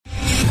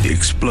the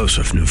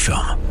explosive new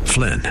film,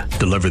 Flynn,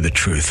 Deliver the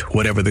Truth,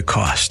 Whatever the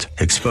Cost,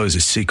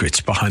 exposes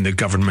secrets behind the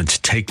government's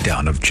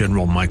takedown of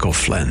General Michael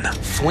Flynn.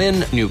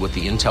 Flynn knew what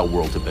the intel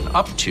world had been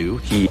up to.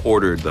 He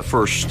ordered the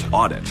first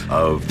audit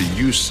of the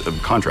use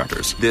of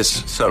contractors.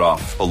 This set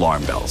off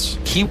alarm bells.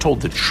 He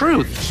told the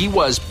truth. He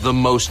was the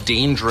most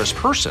dangerous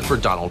person for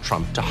Donald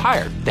Trump to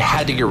hire. They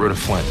had to get rid of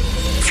Flynn.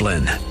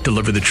 Flynn,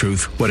 Deliver the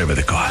Truth, Whatever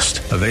the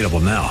Cost. Available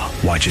now.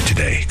 Watch it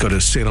today. Go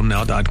to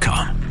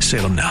salemnow.com.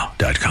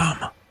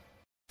 salemnow.com.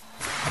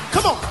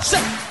 Come on,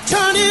 say,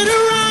 turn it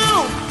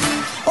around.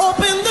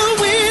 Open the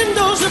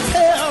windows of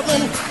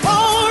heaven.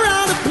 Pour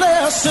out a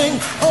blessing,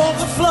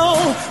 overflow.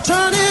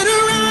 Turn it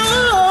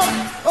around.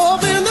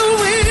 Open the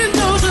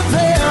windows of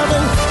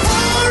heaven.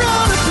 Pour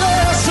out a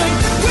blessing.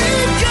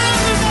 We've got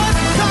that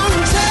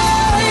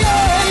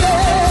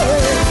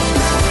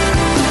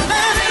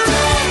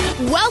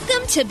contagion.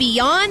 Welcome to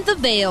Beyond the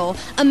Veil,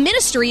 a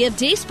ministry of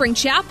Dayspring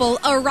Chapel.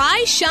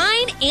 Arise,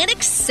 shine, and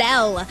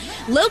excel.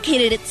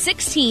 Located at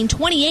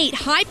 1628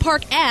 High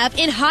Park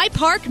Ave in Hyde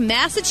Park,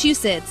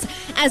 Massachusetts.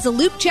 As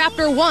Luke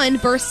chapter 1,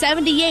 verse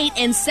 78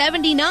 and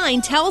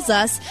 79 tells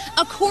us,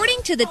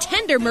 according to the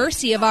tender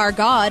mercy of our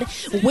God,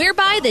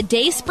 whereby the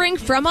dayspring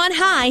from on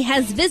high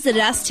has visited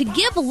us to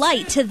give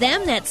light to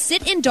them that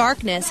sit in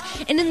darkness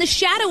and in the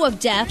shadow of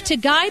death, to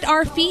guide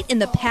our feet in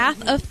the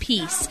path of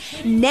peace.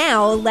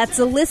 Now, let's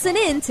listen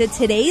in to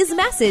today's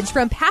message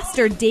from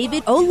Pastor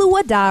David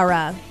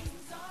Oluwadara.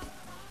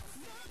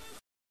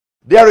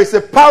 There is a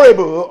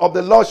parable of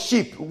the lost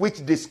sheep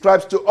which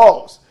describes to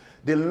us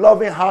the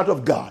loving heart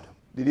of God.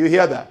 Did you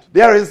hear that?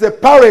 There is a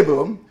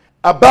parable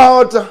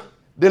about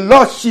the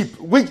lost sheep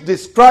which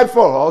describes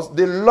for us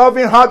the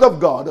loving heart of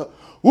God,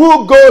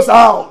 who goes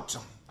out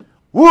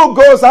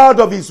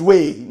of his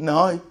way.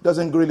 No, he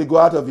doesn't really go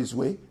out of his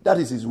way. That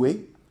is his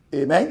way.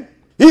 Amen.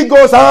 He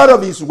goes out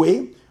of his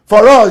way.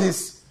 For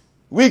us,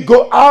 we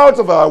go out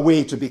of our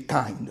way to be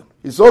kind.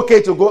 It's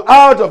okay to go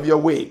out of your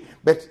way,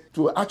 but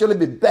to actually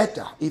be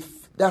better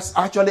if that's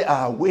actually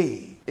our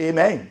way.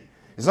 Amen.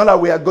 It's not that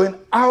we are going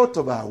out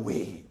of our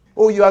way.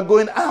 Oh, you are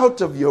going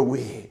out of your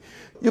way.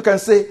 You can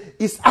say,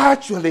 it's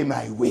actually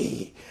my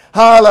way.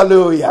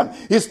 Hallelujah.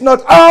 It's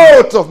not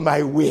out of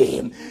my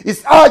way.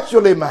 It's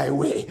actually my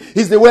way.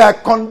 It's the way I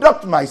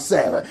conduct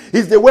myself.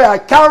 It's the way I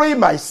carry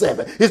myself.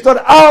 It's not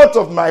out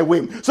of my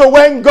way. So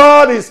when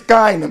God is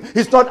kind,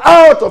 it's not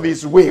out of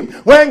his way.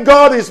 When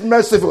God is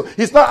merciful,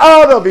 it's not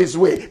out of his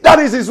way. That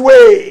is his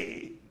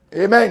way.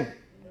 Amen.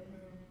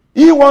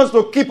 He wants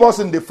to keep us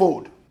in the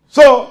fold.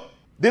 So,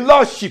 the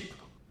lost sheep,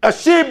 a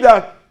sheep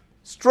that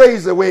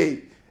strays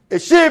away, a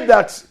sheep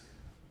that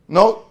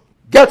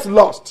gets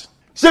lost,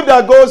 sheep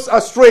that goes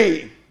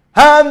astray,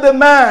 and the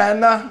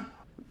man,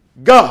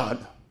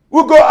 God,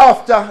 will go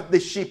after the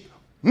sheep,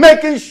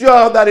 making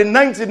sure that the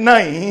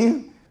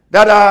 99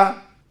 that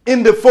are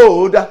in the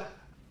fold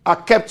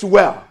are kept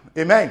well.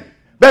 Amen.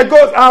 But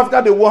goes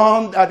after the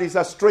one that is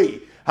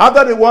astray,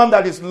 after the one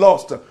that is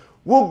lost,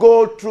 who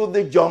go through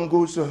the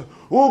jungles,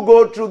 who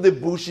go through the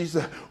bushes,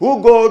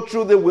 who go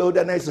through the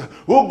wilderness,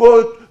 who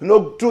go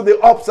through the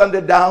ups and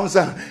the downs,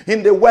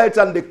 in the wet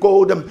and the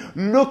cold,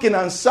 looking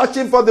and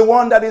searching for the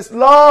one that is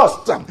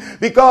lost,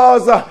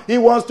 because he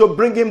wants to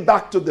bring him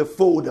back to the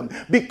fold,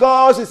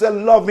 because he's a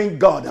loving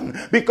God,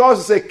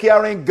 because he's a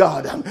caring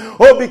God,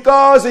 or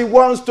because he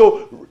wants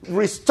to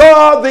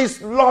restore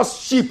this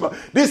lost sheep,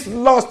 this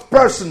lost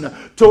person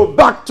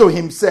back to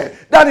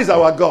himself. That is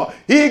our God.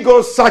 He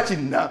goes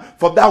searching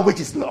for that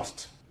which is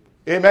lost.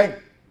 Amen.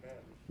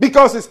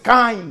 Because he's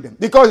kind,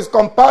 because he's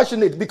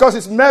compassionate, because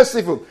he's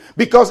merciful,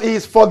 because he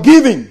is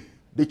forgiving.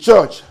 The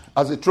church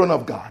as the throne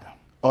of God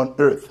on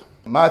earth.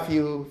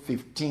 Matthew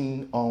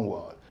 15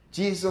 onward.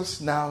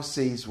 Jesus now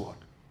says what?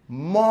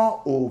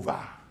 Moreover.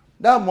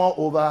 That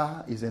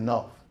moreover is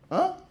enough.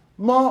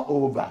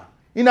 Moreover.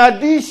 In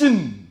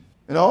addition,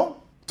 to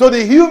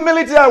the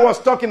humility I was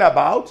talking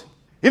about,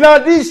 in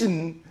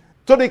addition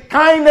to the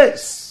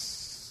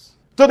kindness,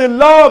 to the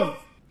love,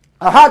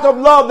 a heart of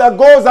love that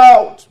goes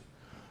out,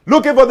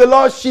 looking for the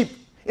lost sheep.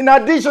 In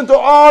addition to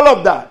all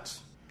of that,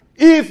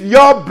 if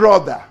your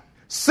brother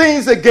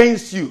sins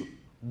against you,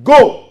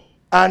 go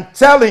and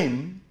tell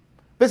him,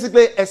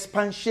 basically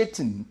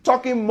expatiating,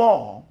 talking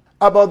more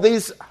about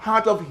this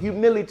heart of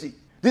humility,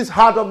 this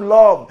heart of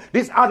love,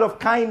 this heart of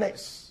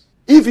kindness.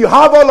 If you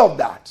have all of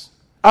that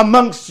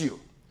amongst you,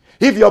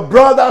 if your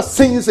brother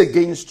sins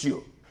against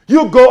you,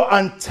 you go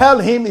and tell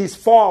him his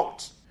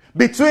fault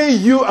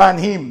between you and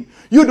him.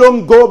 You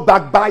don't go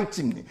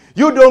backbiting.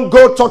 You don't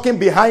go talking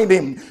behind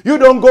him. You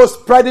don't go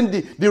spreading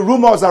the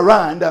rumors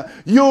around.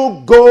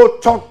 You go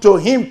talk to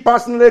him,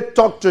 personally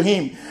talk to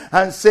him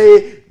and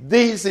say,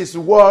 this is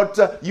what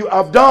you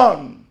have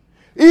done.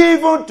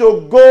 Even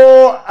to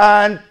go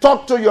and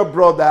talk to your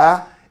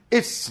brother,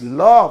 it's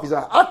love. It's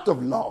an act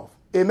of love.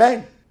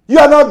 Amen. You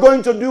are not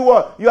going to do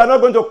what? You are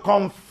not going to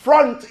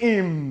confront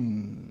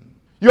him.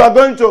 You are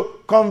going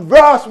to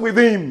converse with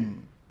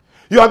him.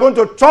 You are going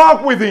to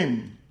talk with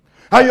him.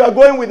 And you are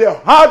going with a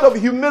heart of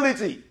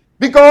humility.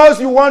 Because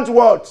you want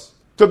what?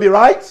 To be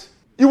right?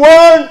 You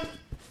want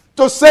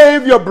to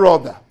save your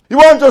brother. You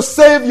want to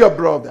save your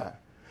brother.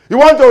 You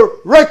want to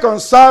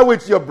reconcile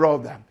with your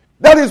brother.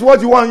 That is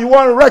what you want. You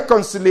want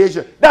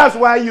reconciliation. That's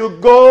why you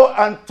go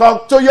and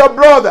talk to your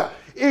brother.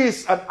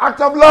 It's an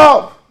act of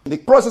love. The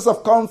process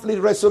of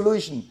conflict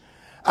resolution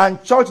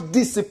and church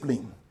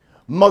discipline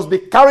must be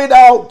carried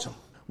out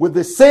with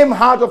the same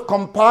heart of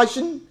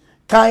compassion,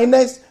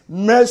 kindness,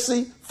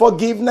 mercy,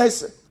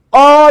 forgiveness.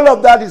 All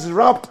of that is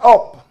wrapped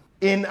up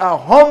in a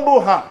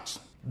humble heart.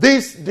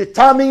 This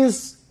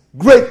determines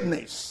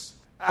greatness,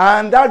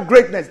 and that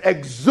greatness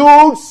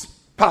exudes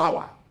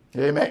power.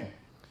 Amen.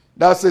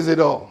 That says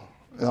it all.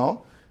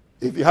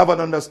 If you have an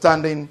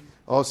understanding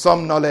or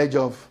some knowledge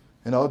of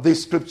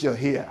this scripture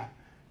here,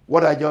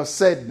 what I just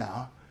said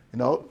now,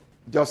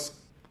 just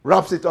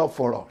wraps it up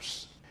for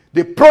us.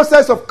 The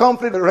process of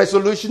conflict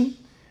resolution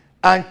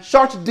and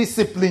church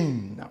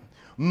discipline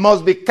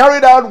must be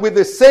carried out with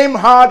the same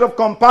heart of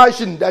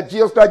compassion that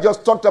Jesus Christ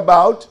just talked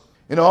about,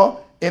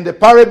 in the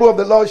parable of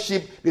the lost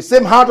sheep. The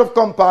same heart of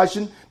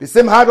compassion, the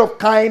same heart of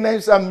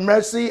kindness and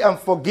mercy and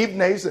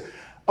forgiveness.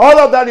 All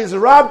of that is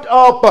wrapped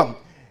up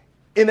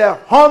in a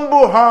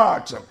humble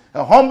heart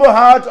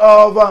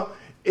of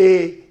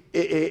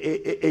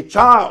a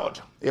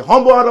child, a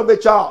humble heart of a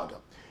child.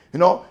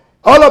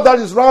 All of that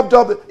is wrapped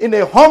up in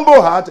a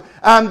humble heart,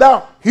 and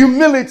that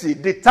humility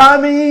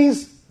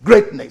determines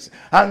greatness,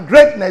 and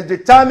greatness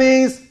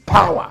determines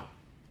power.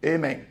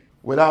 Amen.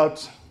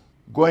 Without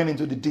going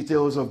into the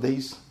details of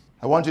this,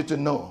 I want you to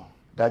know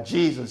that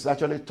Jesus is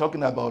actually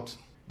talking about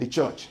the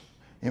church.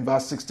 In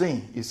verse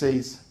 16, he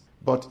says,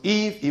 "But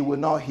if he will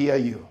not hear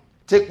you,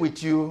 take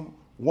with you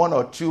one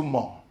or two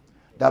more,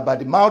 that by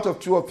the mouth of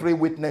 2 or 3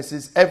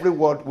 witnesses every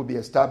word will be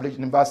established."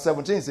 In verse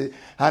 17 it says,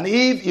 "And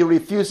if he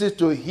refuses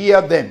to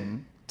hear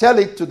them, tell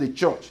it to the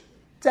church."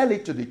 Tell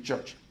it to the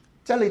church.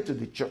 Tell it to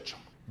the church.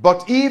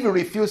 "But if he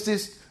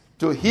refuses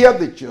to hear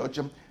the church,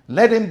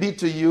 let him be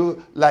to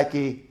you like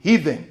a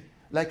heathen,"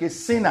 like a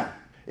sinner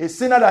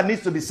that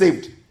needs to be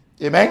saved.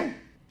 Amen?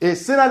 A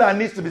sinner that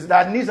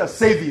needs a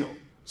savior.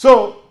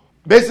 So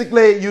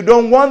basically, you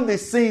don't want the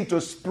sin to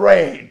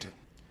spread.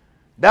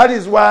 That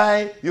is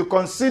why you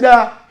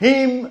consider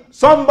him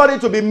somebody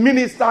to be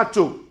ministered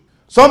to,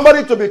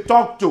 somebody to be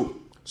talked to,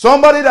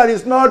 somebody that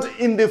is not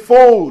in the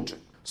fold,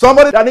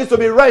 somebody that needs to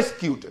be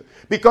rescued.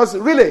 Because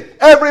really,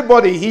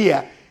 everybody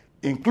here,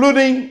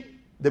 including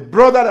the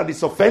brother that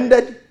is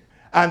offended,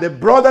 and the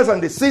brothers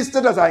and the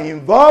sisters that are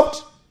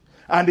involved,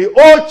 and the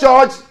whole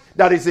church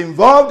that is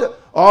involved,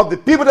 or the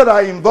people that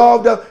are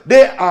involved,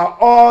 they are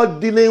all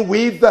dealing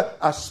with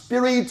a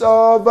spirit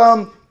of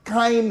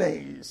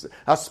kindness,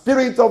 a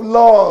spirit of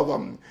love,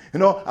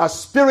 a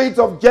spirit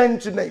of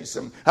gentleness,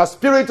 a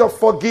spirit of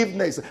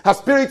forgiveness, a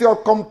spirit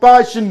of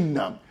compassion.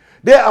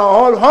 They are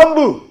all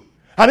humble.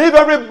 And if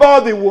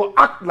everybody will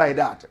act like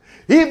that,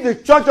 if the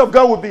church of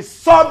God will be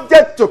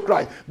subject to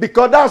Christ,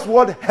 because that's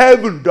what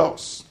heaven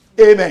does.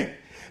 Amen.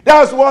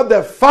 That's what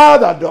the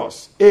Father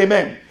does.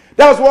 Amen.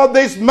 That's what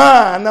this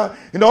man,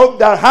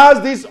 that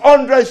has these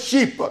 100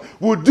 sheep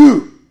will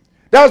do.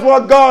 That's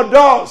what God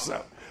does.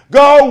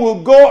 God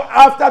will go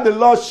after the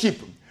lost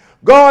sheep.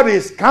 God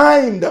is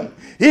kind.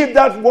 If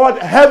that's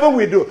what heaven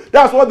will do,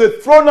 that's what the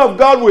throne of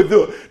God will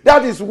do.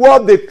 That is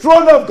what the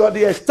throne of God,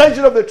 the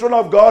extension of the throne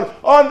of God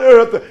on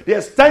earth, the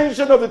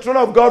extension of the throne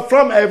of God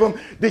from heaven,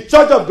 the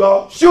church of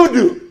God should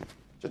do.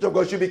 The church of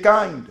God should be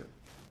kind,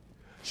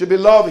 should be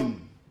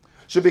loving,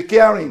 should be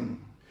caring.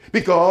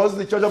 Because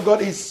the church of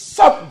God is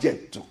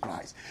subject to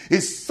Christ,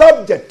 is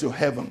subject to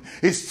heaven,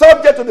 is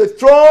subject to the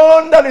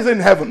throne that is in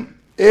heaven.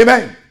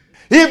 Amen.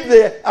 If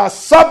they are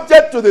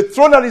subject to the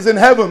throne that is in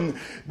heaven,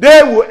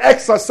 they will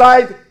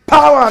exercise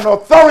power and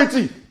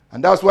authority.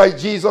 And that's why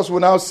Jesus will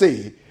now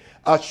say,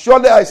 "As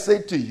surely I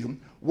say to you,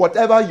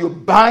 whatever you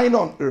bind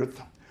on earth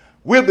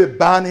will be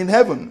bound in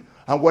heaven,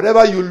 and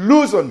whatever you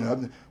loose on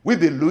earth will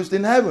be loosed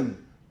in heaven."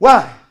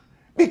 Why?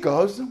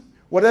 Because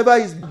whatever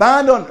is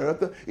bound on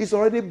earth is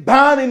already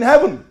bound in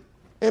heaven.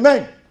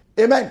 Amen.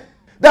 Amen.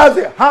 That's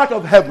the heart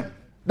of heaven.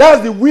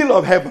 That's the will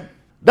of heaven.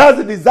 That's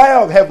the desire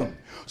of heaven.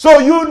 So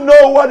you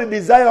know what the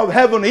desire of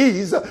heaven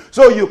is,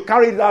 so you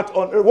carry that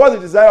on earth. What is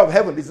the desire of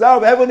heaven? The desire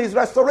of heaven is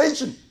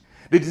restoration.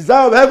 The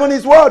desire of heaven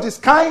is what? It's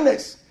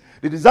kindness.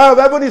 The desire of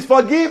heaven is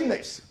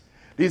forgiveness.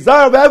 The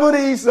desire of heaven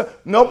is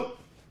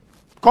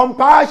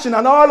compassion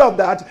and all of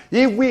that.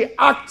 If we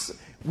act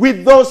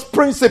with those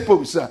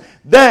principles,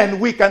 then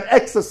we can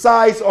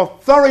exercise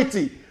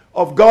authority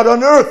of God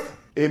on earth.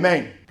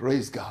 Amen.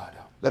 Praise God.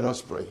 Let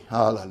us pray.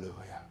 Hallelujah.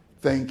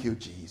 Thank you,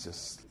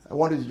 Jesus. I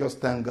wanted to just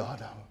thank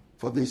God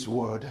for this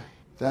word.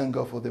 Thank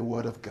God for the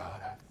word of God.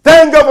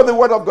 Thank God for the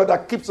word of God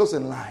that keeps us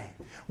in line.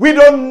 We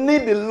don't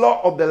need the law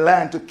of the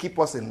land to keep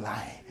us in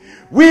line.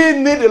 We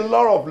need the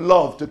law of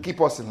love to keep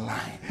us in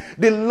line.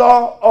 The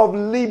law of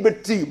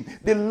liberty,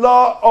 the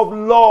law of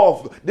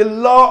love, the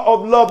law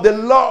of love. The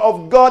law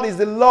of God is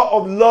the law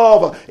of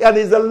love, and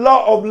is the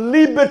law of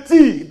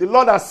liberty. The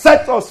law that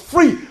sets us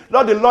free,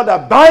 not the law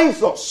that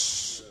binds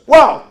us.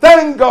 Wow,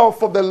 thank God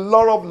for the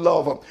law of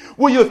love.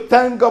 Will you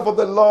thank God for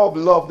the law of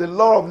love, the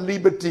law of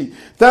liberty?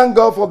 Thank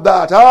God for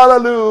that.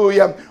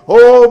 Hallelujah.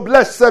 Oh,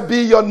 blessed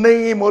be your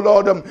name, O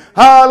Lord.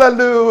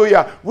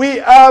 Hallelujah. We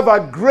have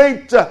a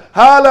great,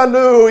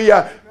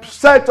 hallelujah,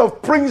 set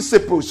of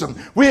principles.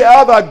 We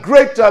have a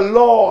greater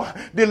law,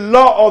 the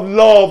law of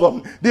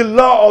love, the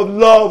law of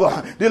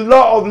love, the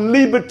law of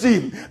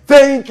liberty.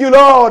 Thank you,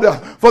 Lord,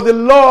 for the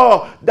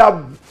law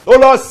that, oh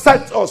Lord,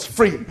 set us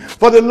free.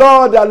 For the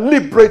law that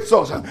liberates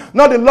us.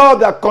 Not the law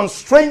that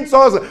constrains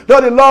us.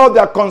 Not the law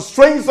that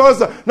constrains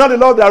us. Not the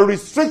law that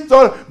restricts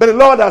us. But the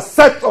law that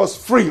sets us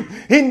free.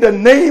 In the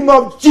name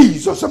of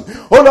Jesus.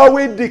 Oh Lord,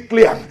 we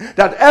declare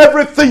that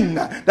everything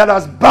that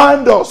has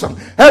bound us,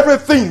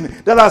 everything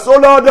that has, oh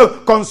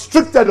Lord,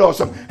 constricted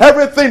us,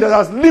 everything that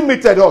has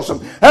limited us,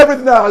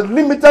 everything that has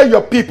limited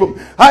your people,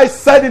 I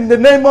said in the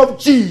name of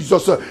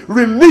Jesus,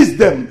 release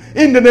them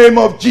in the name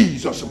of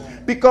Jesus.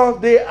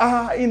 Because they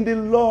are in the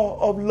law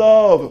of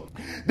love.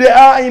 They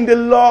are in the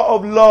law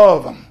of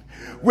love.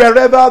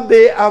 Wherever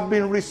they have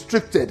been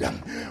restricted,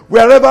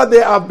 wherever they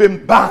have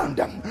been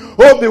banned,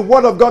 oh, the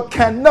word of God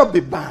cannot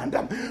be banned.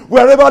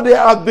 Wherever they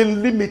have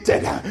been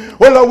limited,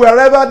 oh Lord,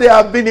 wherever they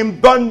have been in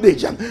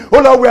bondage, oh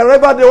Lord,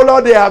 wherever they, oh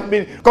Lord, they have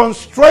been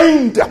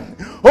constrained,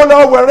 oh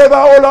Lord, wherever,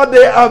 oh Lord,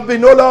 they have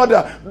been, oh Lord,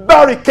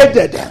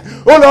 barricaded,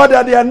 oh Lord,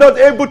 that they are not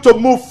able to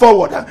move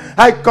forward.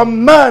 I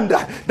command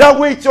that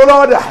which, oh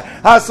Lord,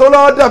 has, oh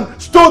Lord,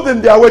 stood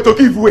in their way to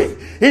give way.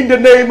 In the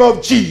name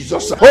of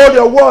Jesus. Oh,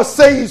 your word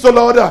says, oh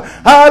Lord,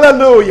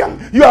 hallelujah.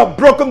 You have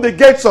broken the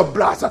gates of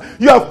brass.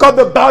 You have cut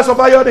the bars of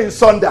iron in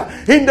sunder.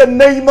 In the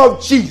name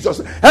of Jesus.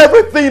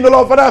 Everything, oh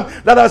Lord, Father,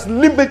 that has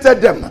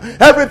limited them.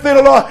 Everything,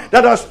 oh Lord,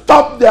 that has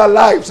stopped their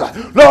lives.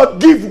 Lord,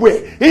 give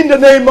way. In the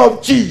name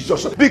of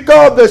Jesus.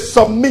 Because they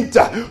submit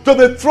to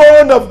the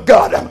throne of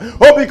God.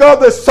 Oh, because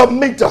they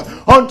submit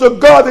unto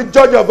God, the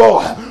judge of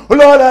all.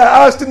 Lord,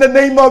 I ask in the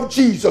name of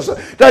Jesus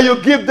that you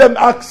give them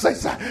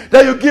access.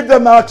 That you give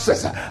them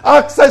access.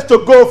 Access to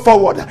go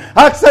forward.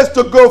 Access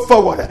to go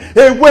forward.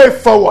 A way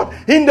forward.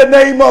 In the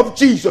name of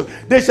Jesus.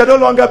 They shall no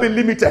longer be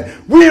limited.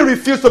 We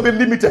refuse to be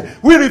limited.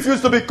 We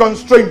refuse to be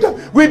constrained.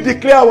 We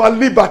declare our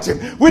liberty.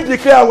 We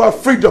declare our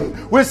freedom.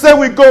 We say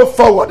we go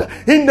forward.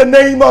 In the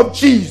name of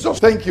Jesus.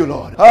 Thank you,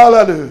 Lord.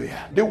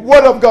 Hallelujah. The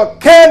word of God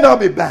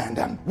cannot be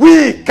banned.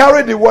 We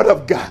carry the word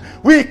of God.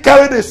 We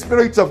carry the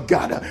Spirit of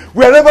God.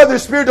 Wherever the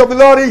Spirit of the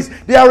Lord is,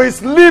 there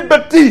is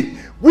liberty.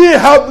 We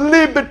have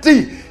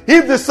liberty.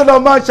 If the Son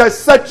of Man shall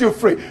set you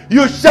free,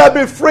 you shall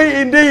be free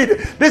indeed.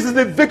 This is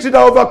the victory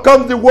that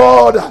overcomes the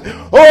world.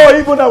 Oh,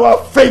 even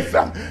our faith.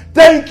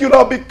 Thank you,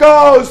 Lord,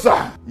 because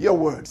your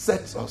word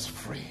sets us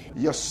free.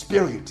 Your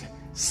Spirit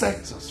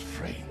sets us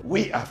free.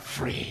 We are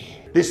free.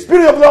 The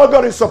Spirit of the Lord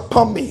God is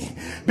upon me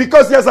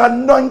because He has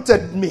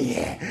anointed me.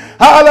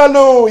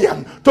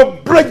 Hallelujah.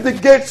 To break the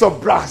gates of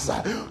brass,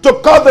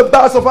 to cut the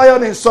bars of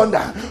iron in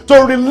sunder,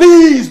 to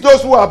release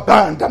those who are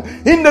bound.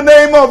 In the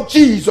name of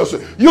Jesus,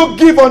 you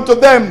give unto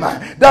them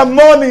that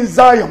morning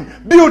Zion,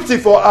 beauty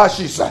for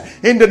ashes.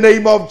 In the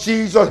name of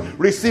Jesus,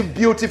 receive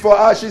beauty for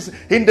ashes.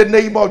 In the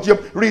name of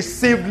Jesus,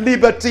 receive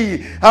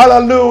liberty.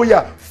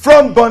 Hallelujah.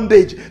 From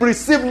bondage,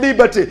 receive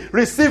liberty,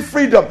 receive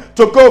freedom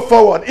to go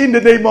forward in the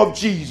name of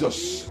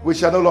Jesus. We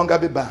shall no longer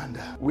be bound.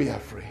 We are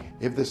free.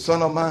 If the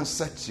Son of Man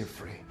sets you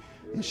free,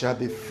 you shall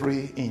be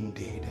free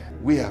indeed.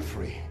 We are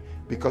free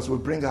because we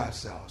bring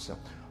ourselves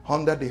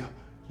under the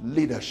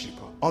leadership,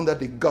 under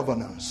the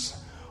governance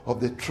of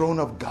the throne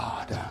of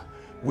God.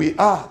 We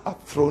are a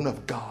throne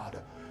of God.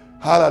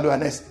 Hallelujah.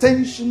 An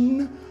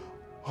extension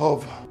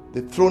of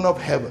the throne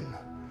of heaven.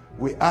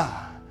 We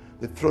are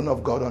the throne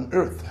of God on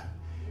earth.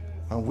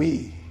 And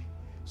we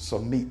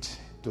submit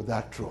to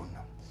that throne.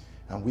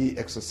 And we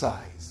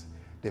exercise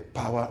the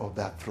power of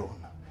that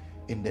throne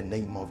in the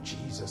name of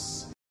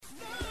Jesus.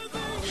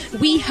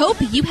 We hope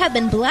you have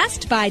been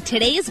blessed by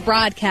today's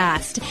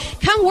broadcast.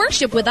 Come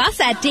worship with us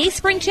at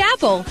Dayspring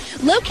Chapel,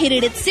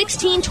 located at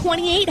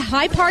 1628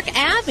 Hyde Park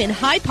Ave in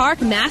Hyde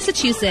Park,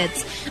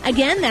 Massachusetts.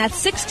 Again,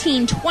 that's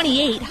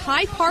 1628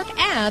 Hyde Park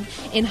Ave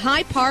in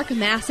Hyde Park,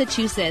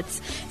 Massachusetts.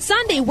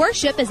 Sunday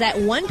worship is at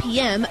 1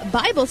 p.m.,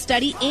 Bible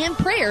study and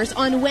prayers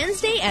on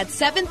Wednesday at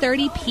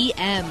 7:30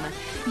 p.m.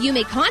 You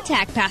may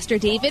contact Pastor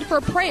David for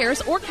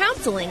prayers or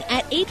counseling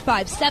at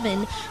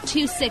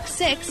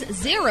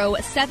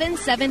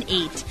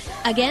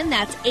 857-266-0778. Again,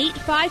 that's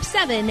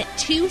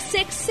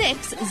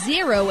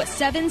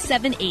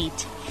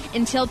 857-266-0778.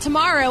 Until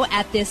tomorrow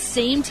at this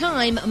same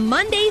time,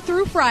 Monday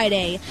through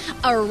Friday,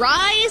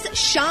 arise,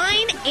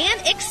 shine,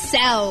 and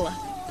excel.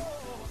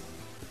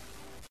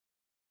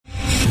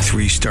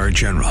 3-star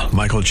General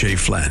Michael J.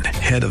 Flynn,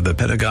 head of the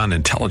Pentagon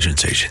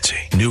Intelligence Agency,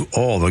 knew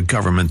all the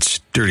government's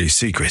dirty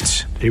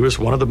secrets. He was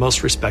one of the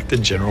most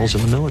respected generals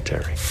in the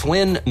military.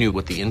 Flynn knew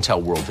what the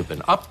intel world had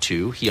been up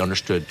to. He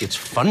understood its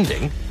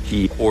funding.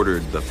 He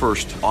ordered the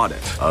first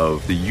audit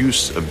of the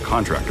use of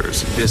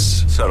contractors.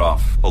 This set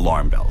off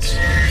alarm bells.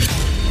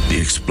 The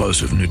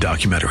explosive new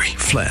documentary,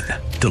 Flynn,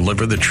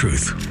 Deliver the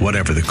Truth,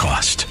 Whatever the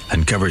Cost,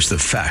 uncovers the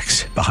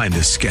facts behind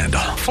this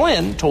scandal.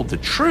 Flynn told the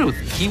truth.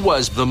 He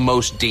was the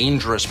most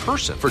dangerous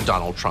person for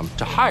Donald Trump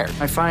to hire.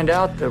 I find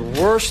out the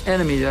worst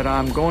enemy that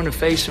I'm going to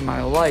face in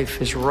my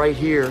life is right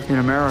here in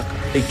America.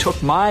 They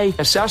took my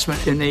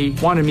assessment and they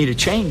wanted me to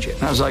change it.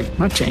 And I was like, I'm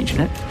not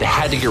changing it. They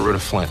had to get rid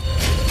of Flynn.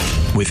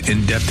 With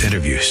in-depth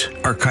interviews,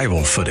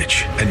 archival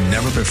footage, and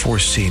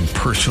never-before-seen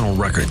personal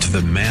records of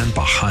the man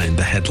behind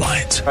the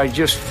headlines. I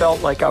just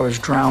felt like I was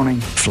drowning.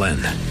 Flynn,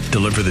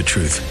 Deliver the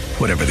Truth,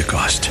 Whatever the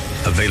Cost.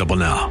 Available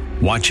now.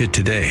 Watch it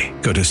today.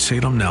 Go to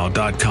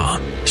salemnow.com.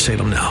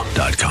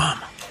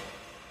 salemnow.com.